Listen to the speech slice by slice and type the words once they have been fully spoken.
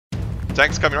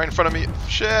Tank's coming right in front of me.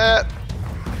 Shit!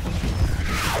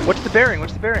 What's the bearing?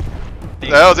 What's the bearing?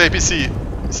 That was APC.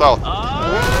 South. Not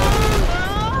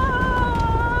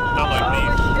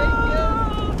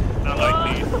like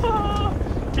me.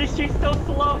 She's so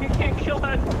slow, he can't kill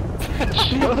us.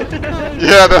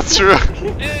 Yeah, that's true.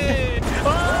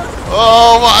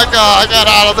 Oh my god, I got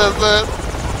out of this, man.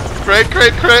 Crate.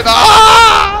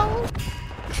 Ah!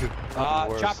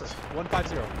 Chopper.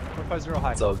 150. 150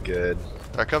 high. It's all good.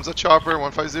 There comes a chopper,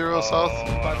 150 south.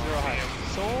 150 high.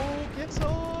 So, get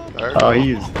some. There. Oh,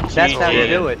 that's how you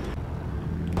do it.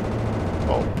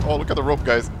 Oh, look at the rope,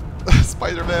 guys.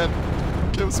 Spider-Man.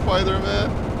 Kill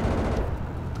Spider-Man.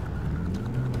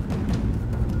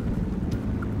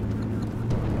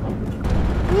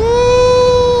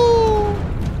 Woo!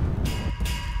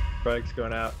 Frag's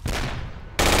going out.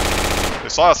 They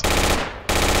saw us.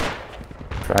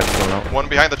 Frag's going out. One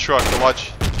behind the truck, the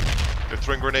watch. They're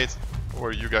throwing grenades.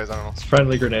 Or you guys, I don't know. It's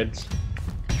friendly grenades.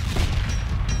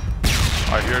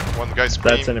 I heard one guy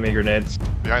scream. That's enemy grenades.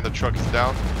 Behind the truck is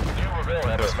down.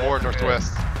 There's more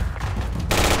northwest.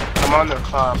 I'm on the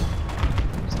top.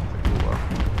 Something blew up.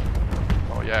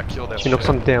 Oh yeah, kill that Chinook shit.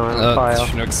 some down on fire.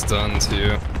 Chinook's done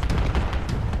too.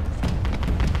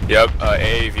 Yep,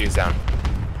 AAV is down.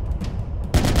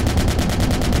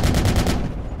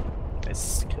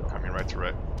 Nice kill. Coming right to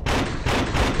right.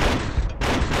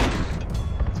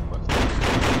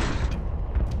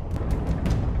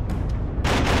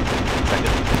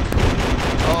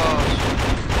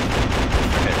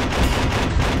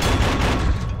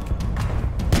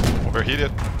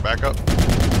 Overheated. Back up.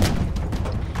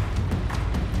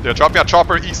 They're dropping a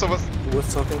chopper east of us. With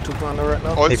something to plunder right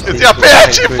now? Oh, it's the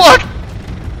Apache! Fuck!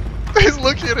 He's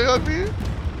looking at me.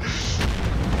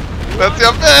 That's the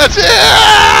Apache!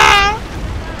 Yeah!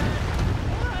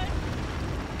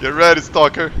 Get ready,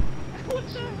 Stalker.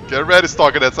 Get ready,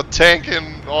 Stalker. That's a tank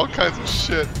and all kinds of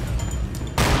shit.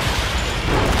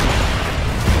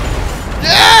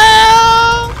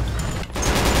 Yeah!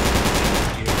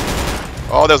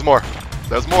 Oh, there's more.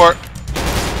 There's more.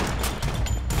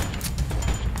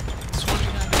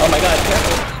 Oh my god,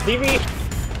 careful. DV!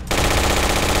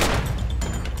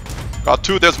 Got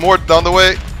two, there's more down the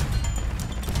way.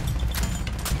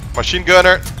 Machine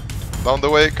gunner. Down the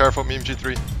way, careful,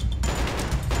 MG3.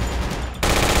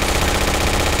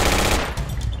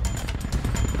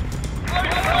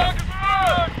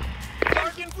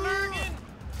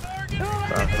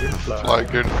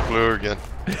 Flurgen.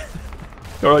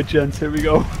 Alright, gents, here we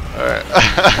go. Alright.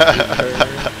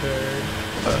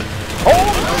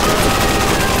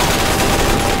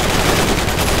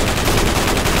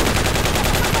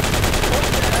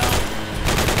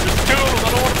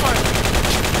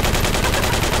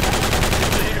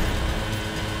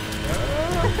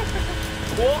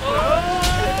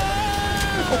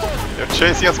 They're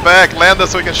chasing us back. Land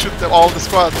us so we can shoot them all the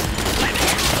squad.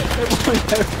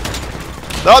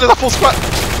 No, there's a full squad.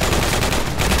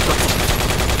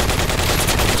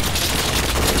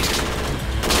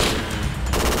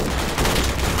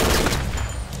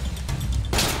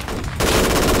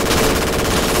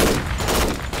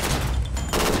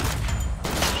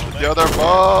 Shoot the other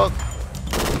bot.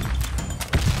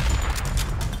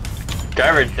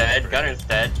 Gunner's dead, Gunner's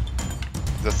dead.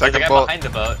 The There's a second guy boat. behind the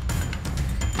boat.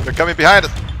 They're coming behind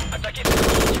us.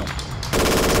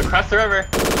 Across the river.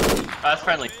 Oh, that's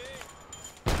friendly.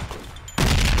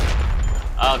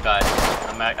 Oh god,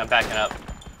 I'm backing up.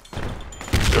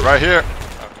 They're right here.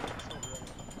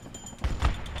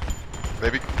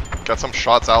 Maybe got some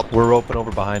shots out. We're roping over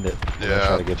behind it. Yeah.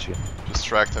 Try to get you.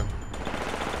 Distract him.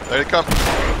 There he come.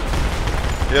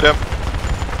 Hit him.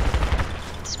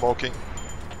 Smoking.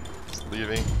 Just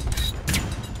leaving.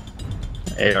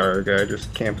 AR guy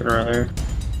just camping around there.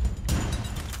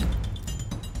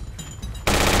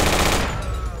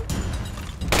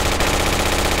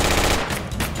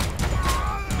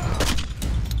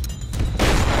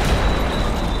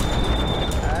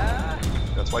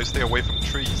 That's why you stay away from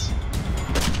trees.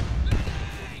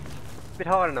 A bit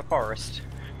hard in the forest.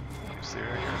 See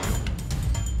right here.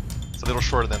 It's a little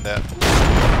shorter than that.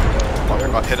 Oh, I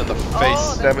got hit in the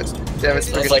face. Damn it.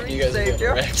 Looks like you guys are getting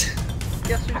wrecked.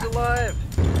 Guess who's alive?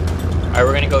 Alright,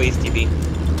 we're gonna go east, TB.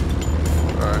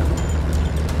 Alright.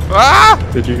 Ah!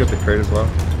 Did you get the crate as well?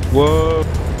 Whoa!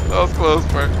 That was close,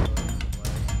 Mark.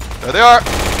 There they are!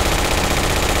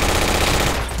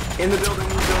 In the building,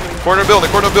 Corner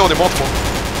building, multiple.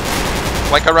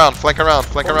 Flank around.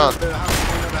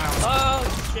 Oh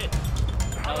shit!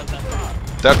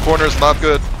 That corner is not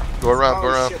good. Go around,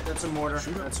 Oh shit, that's a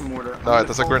mortar. No,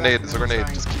 that's a grenade,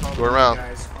 Just keep go around.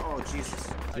 Oh Jesus.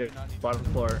 Yeah, bottom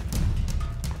floor.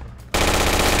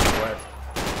 West.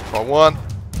 Oh, Got one.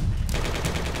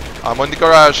 I'm on the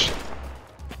garage.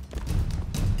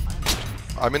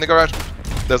 I'm in the garage.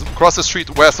 There's across the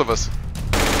street west of us.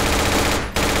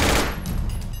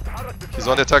 He's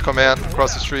on the attack command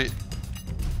across the street.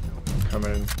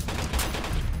 Coming in.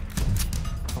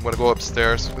 I'm gonna go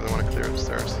upstairs because I want to clear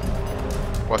upstairs.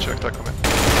 Watch your attack command.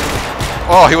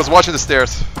 Oh, he was watching the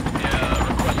stairs.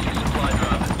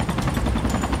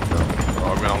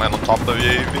 Oh, we're gonna land on top of the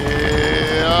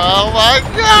UAV. Oh my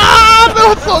god! That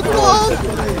was so close!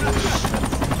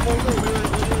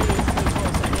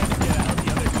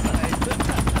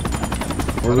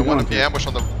 I don't want to be ambushed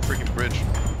on the freaking bridge.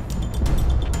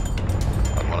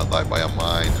 I don't want to die by a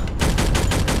mine.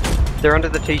 They're under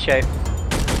the T-shape.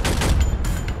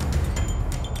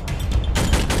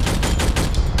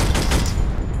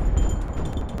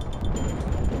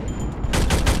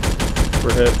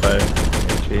 We're hit by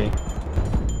AT.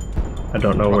 I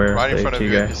don't know where. Right in the front of AT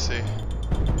you, guy. VBC.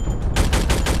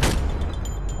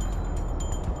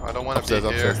 I don't want to be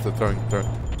Upstairs, here. turn.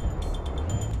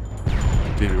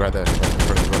 TV right there, right in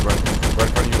front of you, right in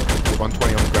front of you.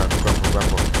 120 on the ground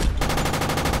floor.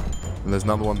 And there's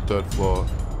another one third floor.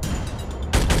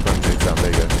 From the exam,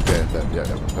 there you go. Yeah,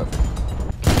 that one's perfect.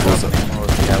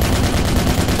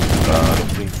 I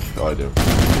don't think I do.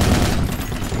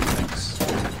 Thanks.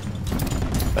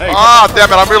 Hey, Ah, damn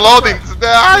it, I'm reloading!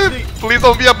 Please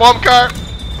don't be a bomb car!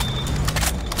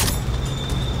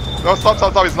 No,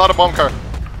 stop, it's not a bomb car.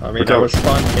 I mean, I was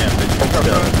spawn camping.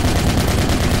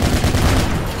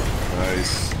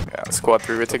 Nice. Yeah, squad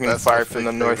 3, we're taking That's fire my from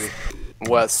the fake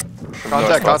northwest.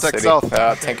 Contact south.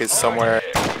 Tank is somewhere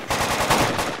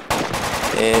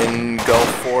in Gulf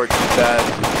 4, keep that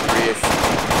 3-ish.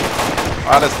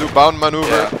 Alright, let's do bound maneuver.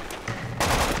 Yeah.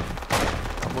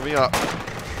 I'm moving up.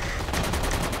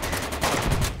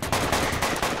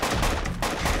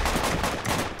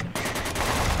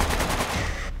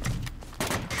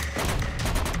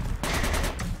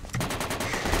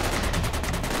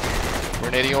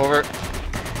 Grenading over.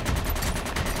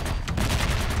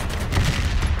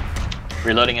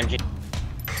 Reloading MG.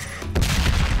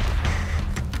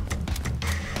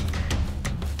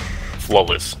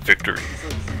 Flawless victory.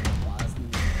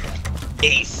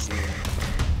 Ace.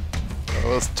 That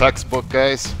was textbook,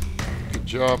 guys. Good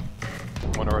job.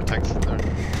 One of our tanks in there.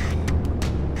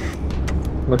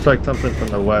 Looks like something from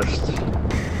the west.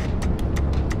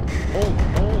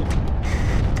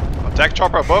 Attack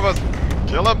chopper above us.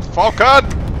 Kill him, Falcon!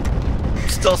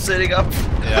 Still sitting up.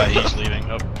 Yeah, he's leaving.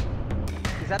 Up.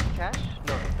 Is that the cache?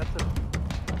 No, that's a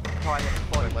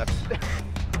toilet left.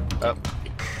 Up.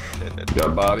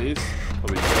 Got bodies. Are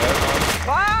we dead?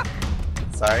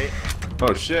 Sorry.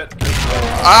 Oh shit.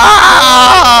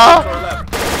 Ah!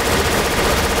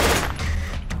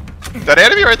 That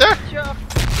enemy right there?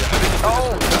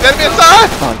 Oh! Is that enemy inside?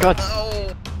 Oh god.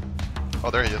 Oh,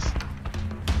 there he is.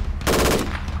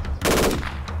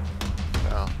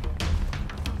 No.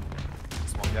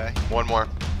 Small guy. One more.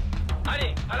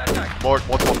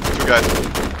 Multiple. 2 guys.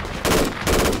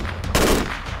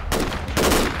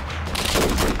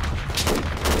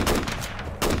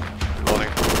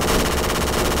 Loading.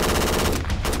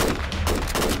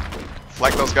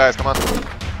 Flank those guys, come on.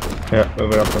 Yeah,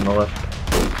 moving up on the left.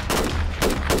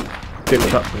 Getting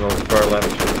shot from the far left.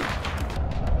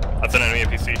 That's an enemy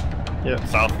APC. Yeah.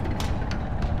 South.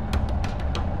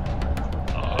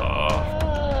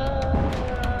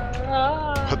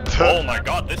 What the? Oh my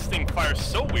god, this thing fires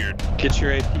so weird. Get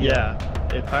your AP. Yeah,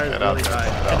 it fires Get out, really get high.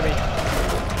 out. Enemy.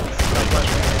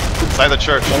 Inside the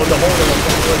church.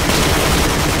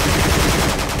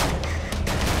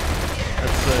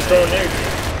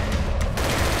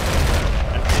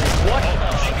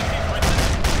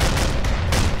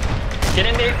 Get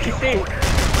in there, APC.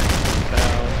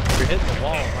 You're hitting the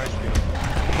wall, aren't you?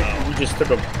 We just took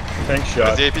a tank shot.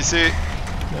 Where's the APC?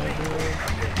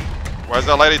 Where's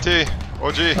that light AT?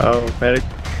 OG. Oh, medic.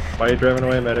 Why are you driving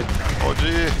away, medic? OG.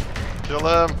 Kill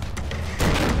him.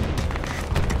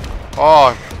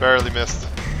 Oh, barely missed.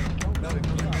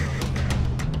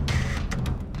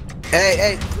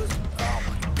 Hey. Oh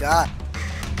my god.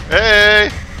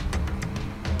 Hey!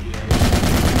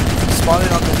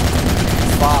 Spawning on the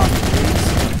fog,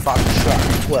 please. Fog shot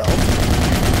 12.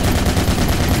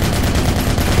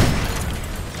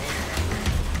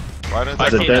 Right in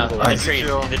There's a dead one. Easy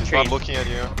kill. In the He's tree. not looking at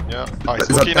you. Yeah. Oh, he's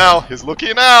looking now. He's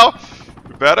looking now.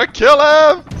 You better kill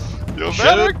him. You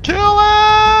better kill him.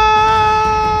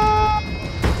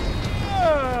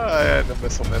 And the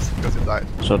missile missed because he died.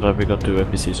 So have we got 2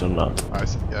 APCs or not? I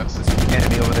said yes.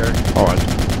 Enemy over there. Alright.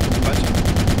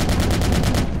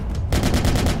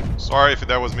 Sorry if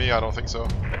that was me. I don't think so.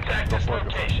 Go for it.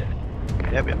 Go for it.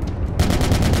 Yep.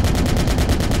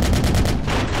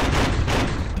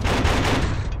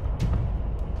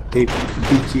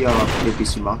 BTR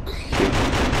APC mark here.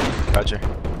 Roger.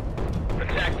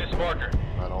 Attack this marker.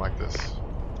 I don't like this.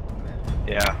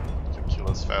 Yeah. Can kill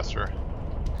us faster.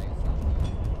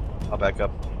 I'll back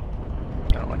up.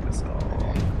 I don't like this at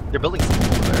all. They're building something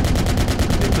over there.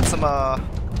 They put some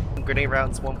grenade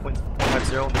rounds 1.50 in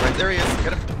the right. There he is.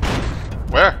 Get him.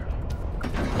 Where?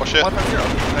 Oh shit. 1.0.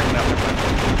 Backing out.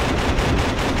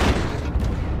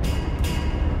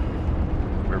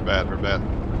 We're bad, we're bad.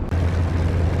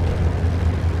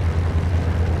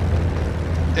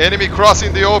 Enemy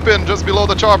crossing the open just below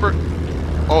the chopper.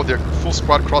 Oh, they're full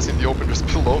squad crossing the open just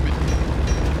below me.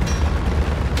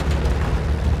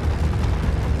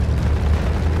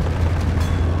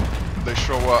 They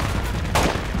show up.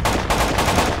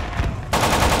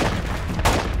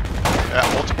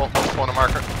 Yeah, multiple on the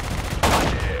marker.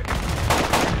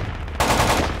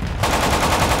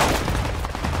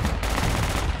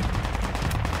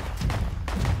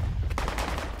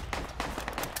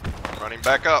 Running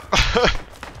back up.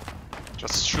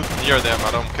 Just shoot near them,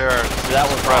 I don't care. That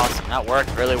was awesome. That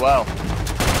worked really well.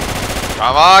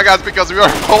 Come on guys, because we are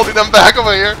holding them back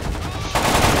over here.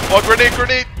 Oh, grenade,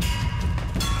 grenade!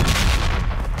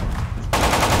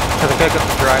 I think I got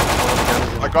the drive.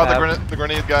 I got the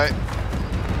grenade guy.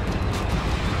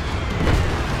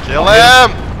 Kill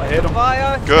him! I hit him.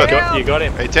 Fire! Good. You got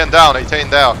him. A10 down, A10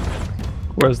 down.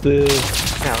 Where's the...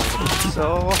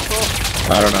 So...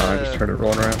 I don't know, I just heard it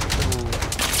rolling around.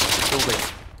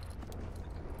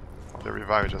 They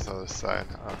revived just on the other side.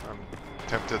 I'm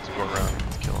tempted to go around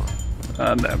and kill him.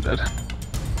 I'm dead.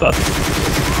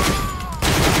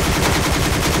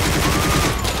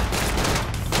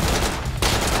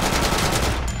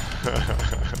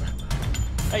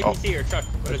 Hey, Oh. DC or truck.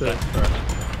 What is that?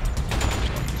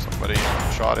 Somebody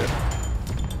shot it.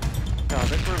 No,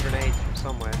 they're throwing grenades from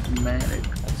somewhere.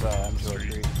 That's I'm sure.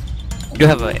 You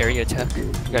have an area attack.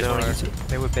 You guys No, want to use it?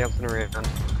 they were bouncing around.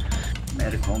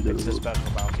 It's a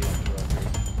special bounty on the road.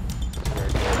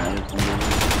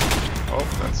 Oh,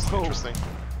 that's interesting.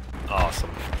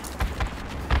 Awesome.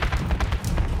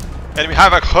 Enemy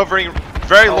havoc hovering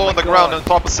very Oh low my on the ground God. on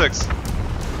top of 6.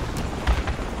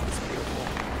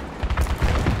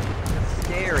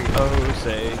 Scary. Oh,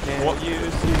 say, can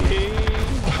you see?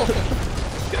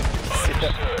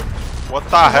 What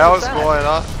the hell is that? going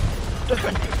on?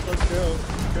 Let's go.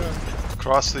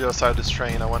 Cross to the other side of this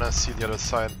train. I want to see the other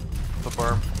side. The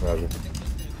berm. Roger.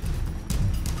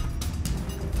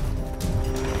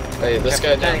 Hey, this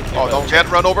guy down. Oh, don't get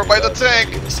run over by the tank!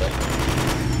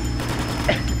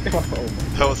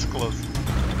 That was close.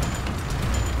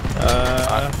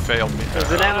 Failed me.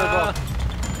 There's an ammo box.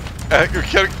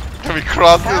 Can we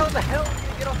cross How this? the hell did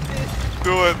you get off this?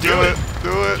 Do it, do it,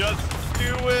 do it. Just do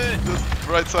it. Just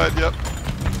right side, yep.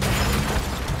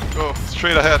 Go,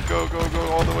 straight ahead. Go, go, go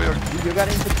all the way up. You got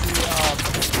into the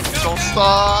Don't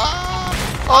stop!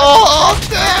 Oh,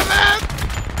 damn it!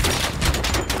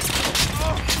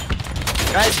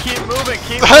 Guys, keep moving,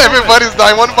 keep Everybody's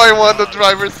dying one by one, the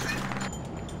drivers.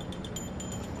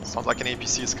 Sounds like an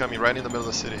APC is coming right in the middle of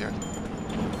the city here.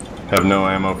 Have no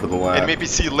ammo for the lab. An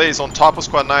APC lays on top of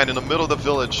squad 9 in the middle of the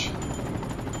village.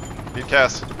 Be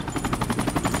cast.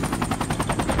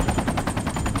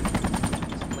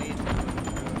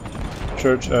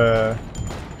 Church,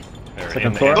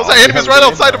 second floor. Those are enemies right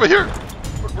outside over here!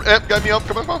 Get me up,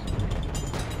 come on, come on.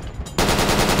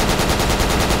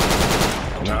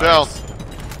 Two down.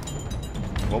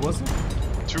 What was it?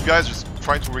 2 guys just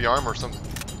trying to rearm or something.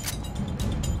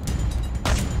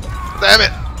 Damn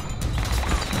it!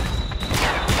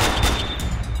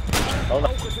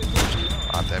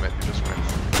 Ah, damn it, you just win.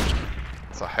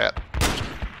 It's a hat.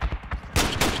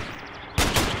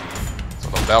 It's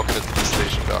on the balcony at the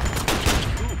station dock.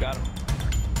 Ooh, got him.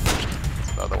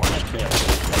 It's another one.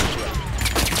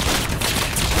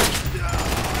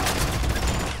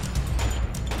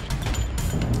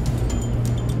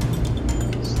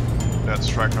 That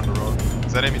strike on the road.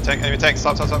 Is that enemy tank? Enemy tank,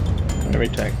 stop, stop, stop. Enemy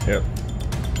tank, yep.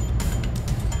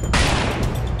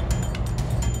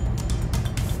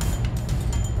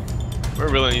 We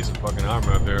really need some fucking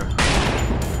armor up here.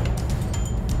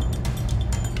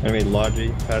 Enemy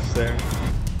Logi, past there.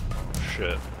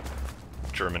 Shit.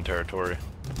 German territory.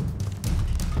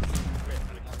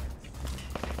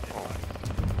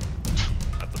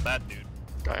 That's a bad dude.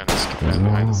 Guy on his stand,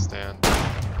 behind the stand.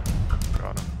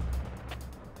 Got him.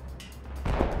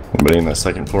 Anybody in the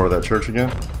second floor of that church again?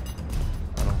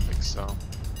 I don't think so.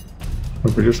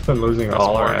 We've just been losing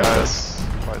all our guys.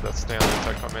 By that stand,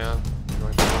 attack command.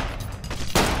 Going forward.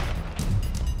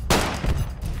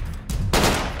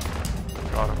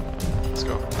 Got him. Let's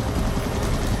go.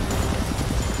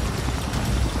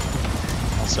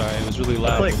 I'll Sorry, it was really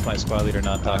loud with my squad leader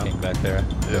not talking back there.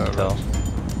 Yeah, Couldn't tell.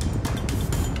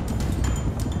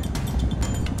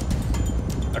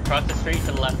 Across the street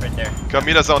to the left right there. Come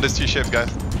meet us on this T-shapes,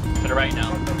 guys. To the right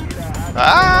now.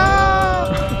 Ah!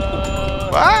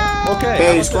 Okay.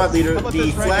 Hey, squad leader,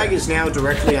 the flag is now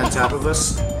directly on top of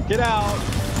us. Get out.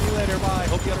 See you later. Bye.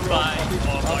 Hope you had a real.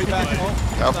 I'll be back home.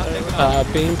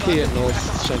 BMP at North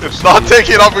Central. It's not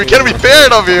taking off. We can't be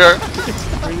banned over here.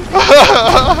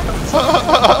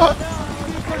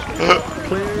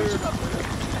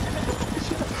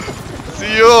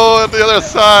 See you on the other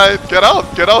side. Get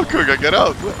out, Cougar, get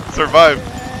out. Survive.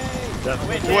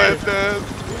 Witness.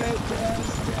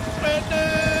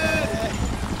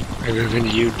 Are we moving to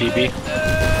you, DB?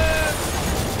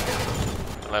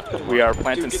 We are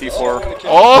planting C4.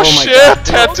 Oh shit!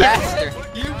 Tactic.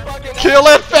 Kill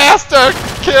it faster!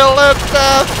 Kill it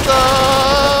faster!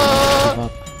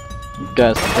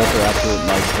 Guys, that's our absolute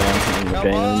nice stand in the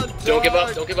game. Don't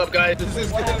give up, guys. This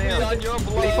is gonna be on your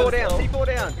blood. C4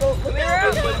 down.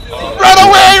 Run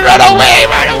away!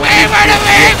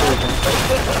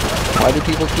 Why do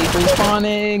people keep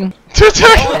respawning?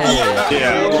 Detect!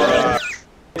 Yeah,